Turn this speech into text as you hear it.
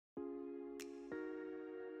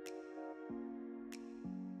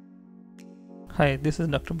Hi, this is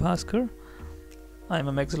Dr. Bhaskar. I am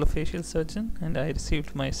a maxillofacial surgeon and I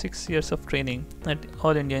received my 6 years of training at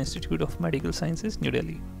All India Institute of Medical Sciences, New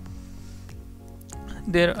Delhi.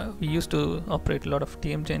 There we used to operate a lot of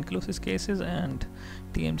TMJ ankylosis cases, and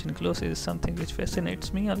TMJ ankylosis is something which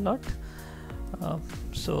fascinates me a lot.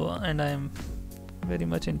 And I am very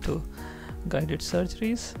much into guided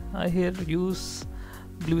surgeries. I here use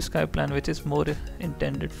blue sky plan, which is more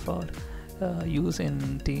intended for use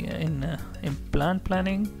in implant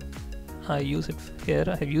planning. I use it here.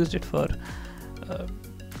 I have used it for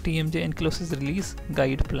TMJ ankylosis release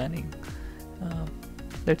guide planning.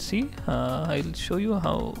 Let's see. I'll show you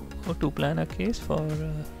how to plan a case for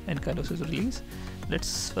ankylosis release.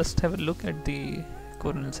 Let's first have a look at the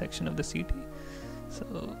coronal section of the CT.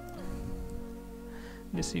 So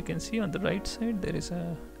this you can see on the right side there is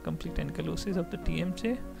a complete ankylosis of the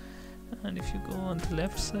TMJ, and if you go on the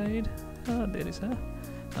left side there is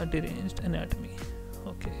a deranged anatomy.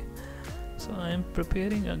 Okay, so I am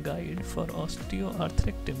preparing a guide for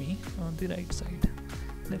osteoarthrectomy on the right side.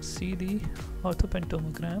 Let's see the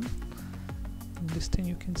orthopentomogram. This thing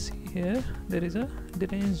you can see here, there is a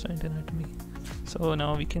deranged joint anatomy. So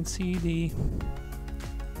now we can see the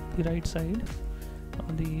right side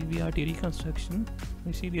on the VRT reconstruction.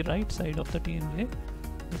 We see the right side of the TMJ,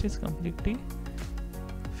 which is completely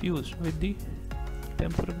fused with the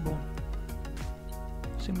temporal bone.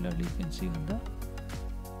 Similarly, you can see on the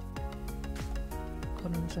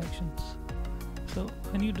coronal sections. So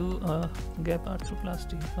when you do a gap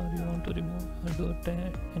arthroplasty, or you want to remove or do a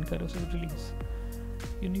ankylosis release,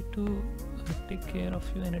 you need to take care of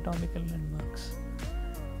your anatomical landmarks.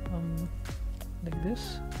 Like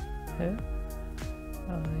this here,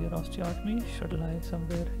 your osteotomy should lie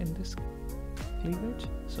somewhere in this cleavage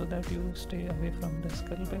so that you stay away from the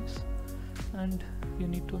skull base, and you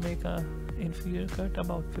need to make a inferior cut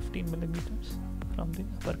about 15 millimeters from the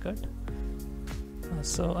upper cut.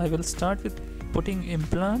 So I will start with putting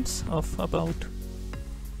implants of about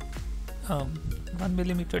 1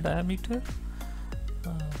 millimeter diameter.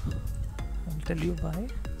 I'll tell you why,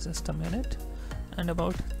 just a minute, and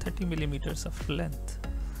about 30 millimeters of length.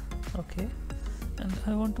 Okay, and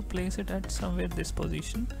I want to place it at somewhere this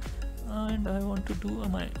position, and I want to do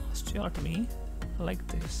my osteotomy like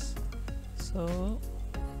this. So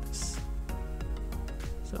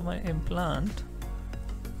my implant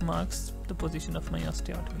marks the position of my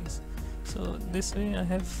osteotomies. So this way I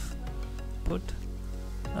have put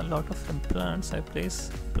a lot of implants. I place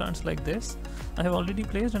implants like this. I have already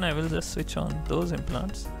placed, and I will just switch on those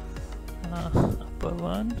implants, upper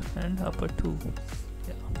 1 and upper 2.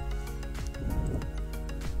 Yeah.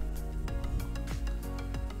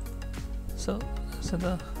 So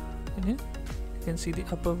you can see the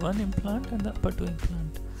upper 1 implant and the upper 2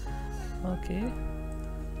 implant. Okay,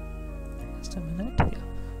 just a minute. Yeah,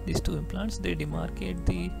 these 2 implants, they demarcate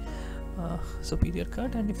the superior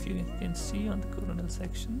cut, and if you can see on the coronal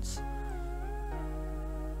sections,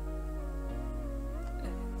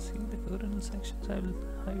 I will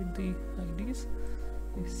hide the IDs.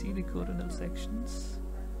 You see the coronal sections.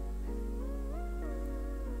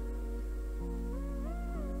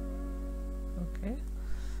 Okay,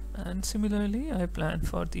 and similarly I plan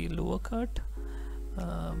for the lower cut.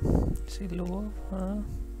 See lower,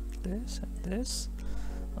 this and this.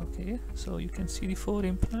 Okay, so you can see the 4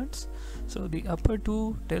 implants. So the upper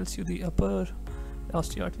 2 tells you the upper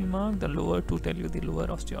osteotomy mark, the lower 2 tell you the lower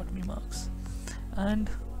osteotomy marks, and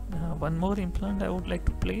one more implant I would like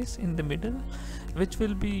to place in the middle, which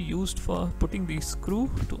will be used for putting the screw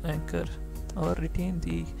to anchor or retain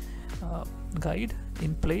the guide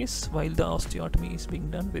in place while the osteotomy is being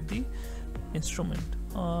done with the instrument.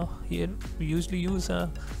 Here we usually use a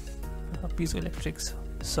piezoelectric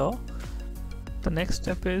saw. The next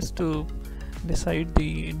step is to decide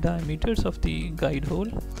the diameters of the guide hole.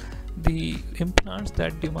 The implants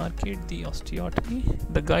that demarcate the osteotomy,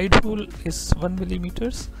 the guide hole is 1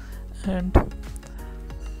 millimeters, and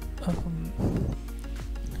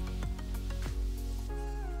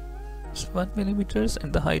 1 millimeters,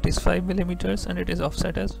 and the height is 5 millimeters, and it is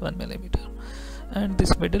offset as 1 millimeter. And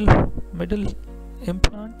this middle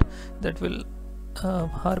implant that will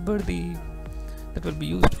that will be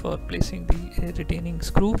used for placing the retaining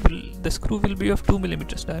screw, the screw will be of 2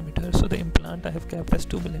 millimeters diameter. So the implant I have kept as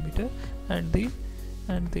 2 millimeter, and the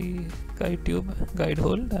guide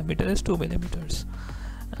hole diameter is 2 millimeters,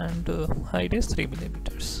 and height is 3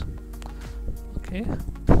 millimeters. Okay,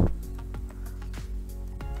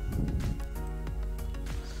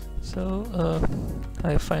 so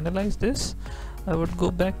I finalized this. I would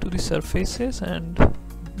go back to the surfaces and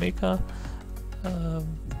make a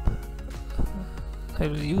I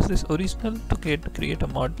will use this original to create a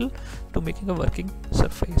model to making a working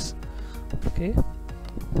surface. Okay,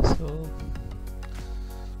 so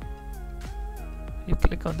you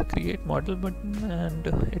click on the create model button and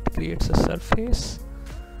it creates a surface.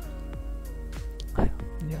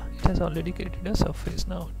 Yeah, it has already created a surface.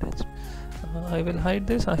 Now I will hide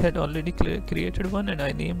this. I had already created one and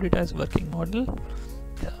I named it as working model.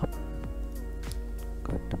 Yeah,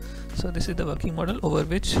 good. So this is the working model over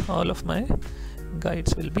which all of my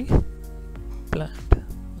guides will be planned.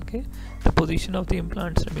 Okay, the position of the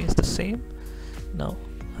implants remains the same. Now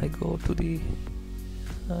I go to the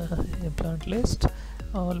implant list.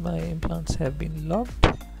 All my implants have been logged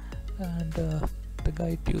and the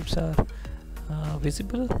guide tubes are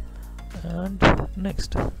visible. And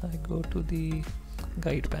next I go to the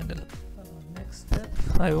guide panel. Next step,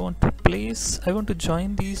 I want to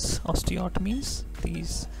join these osteotomy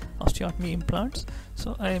implants.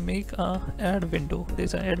 So I make a add window.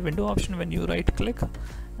 There's an add window option when you right click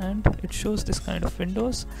and it shows this kind of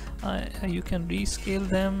windows. You can rescale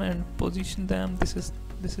them and position them. This is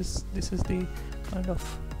the kind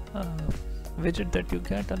of widget that you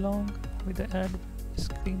get along with the add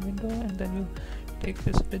screen window, and then you take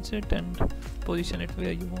this widget and position it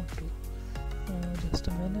where you want to. Just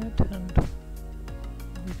a minute, and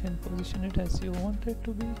you can position it as you want it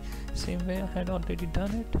to be, same way I had already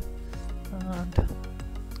done it. And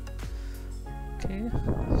okay,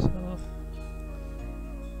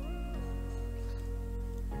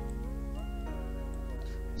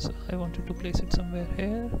 so I wanted to place it somewhere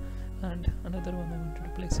here, and another one I wanted to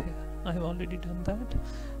place here. I have already done that,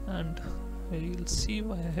 and you'll see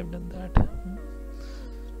why I have done that.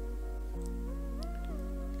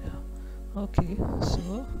 Yeah. Okay,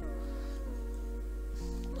 so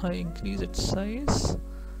I increase its size.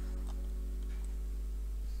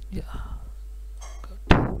 Yeah, good.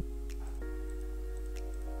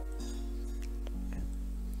 Okay.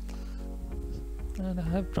 And I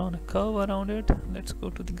have drawn a curve around it. Let's go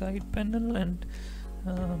to the guide panel and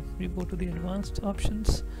you go to the advanced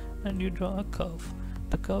options and you draw a curve.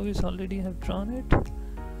 The curve is already have drawn it,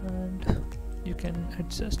 and you can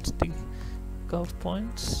adjust the curve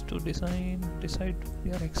points to decide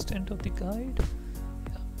your extent of the guide.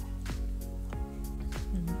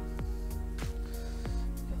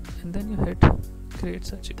 And then you hit create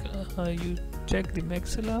surgical. You check the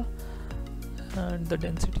maxilla, and the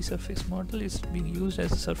density surface model is being used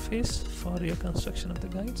as a surface for your construction of the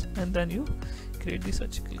guides, and then you create the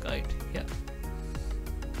surgical guide. Yeah,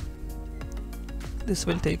 this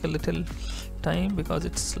will take a little time because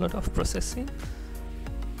it's a lot of processing.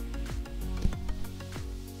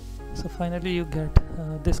 So finally you get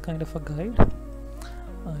this kind of a guide.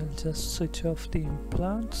 I'll just switch off the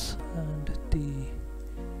implants and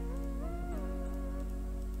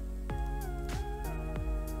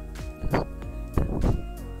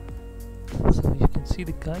so you can see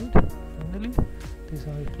the guide. Finally, this is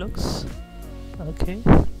how it looks. Okay.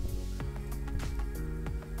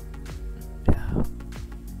 Yeah.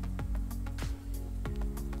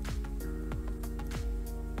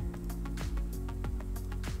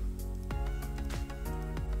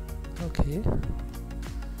 Okay.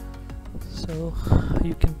 So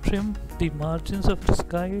you can trim the margins of this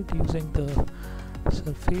guide using the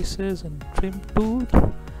surfaces and trim tool.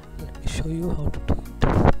 Let me show you how to do it.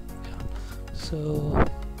 Yeah. So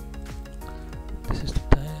this is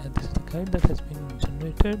the guide that has been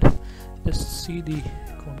generated. Just see the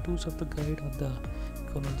contours of the guide on the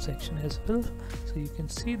corner section as well. So you can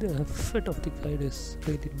see the fit of the guide is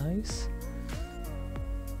really nice.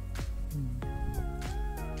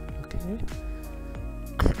 Okay.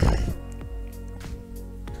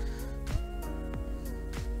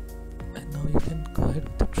 And now you can go ahead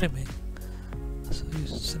with the trimming. So you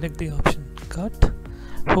select the option cut,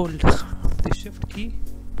 hold the shift key,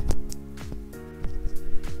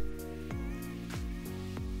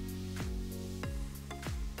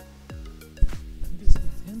 and this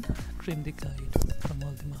you can trim the guide from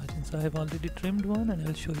all the margins. I have already trimmed one, and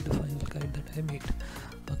I'll show you the final guide that I made.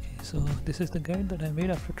 Okay, so this is the guide that I made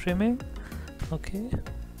after trimming. Okay.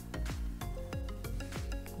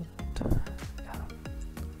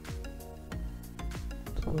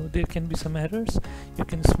 So there can be some errors. You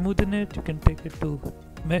can smoothen it, you can take it to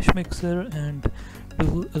mesh mixer and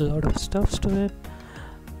do a lot of stuff to it.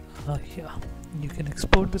 Yeah, you can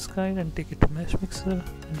export this guide and take it to mesh mixer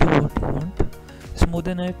and do what you want.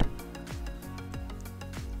 Smoothen it,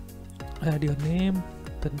 add your name,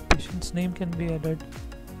 the patient's name can be added,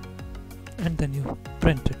 and then you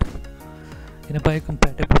print it in a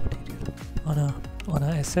biocompatible material on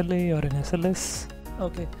a SLA or an SLS.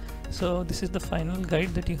 Okay, so this is the final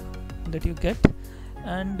guide that you get,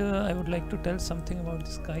 And I would like to tell something about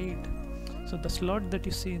this guide. So the slot that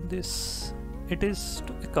you see in this, it is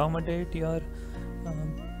to accommodate your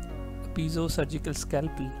piezo surgical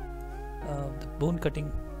scalpel, the bone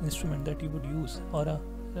cutting instrument that you would use, or a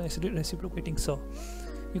reciprocating saw.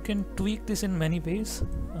 You can tweak this in many ways.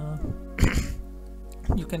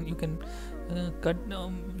 You can cut.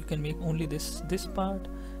 You can make only this part,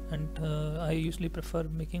 and I usually prefer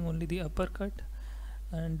making only the upper cut.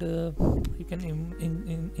 And you can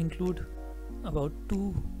include about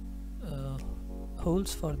 2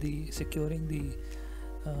 holes for the securing the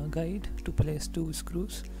guide to place 2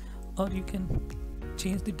 screws, or you can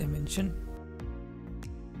change the dimension.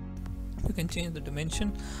 You can change the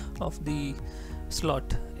dimension of the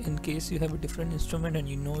slot in case you have a different instrument and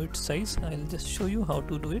you know its size. I'll just show you how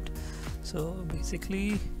to do it. So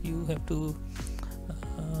basically you have to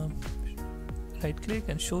right click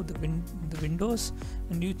and show the windows,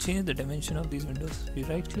 and you change the dimension of these windows. You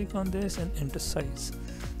right click on this and enter size.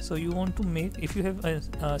 So you want to make, if you have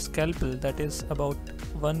a scalpel that is about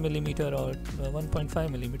 1 millimeter or 1.5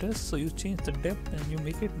 millimeters, so you change the depth and you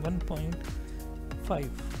make it 1.5.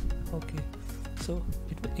 okay, so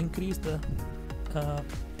it will increase the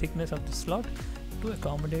thickness of the slot to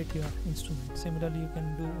accommodate your instrument. Similarly you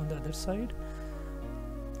can do on the other side.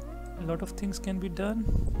 A lot of things can be done.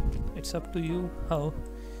 It's up to you how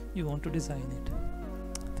you want to design it.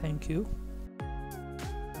 Thank you.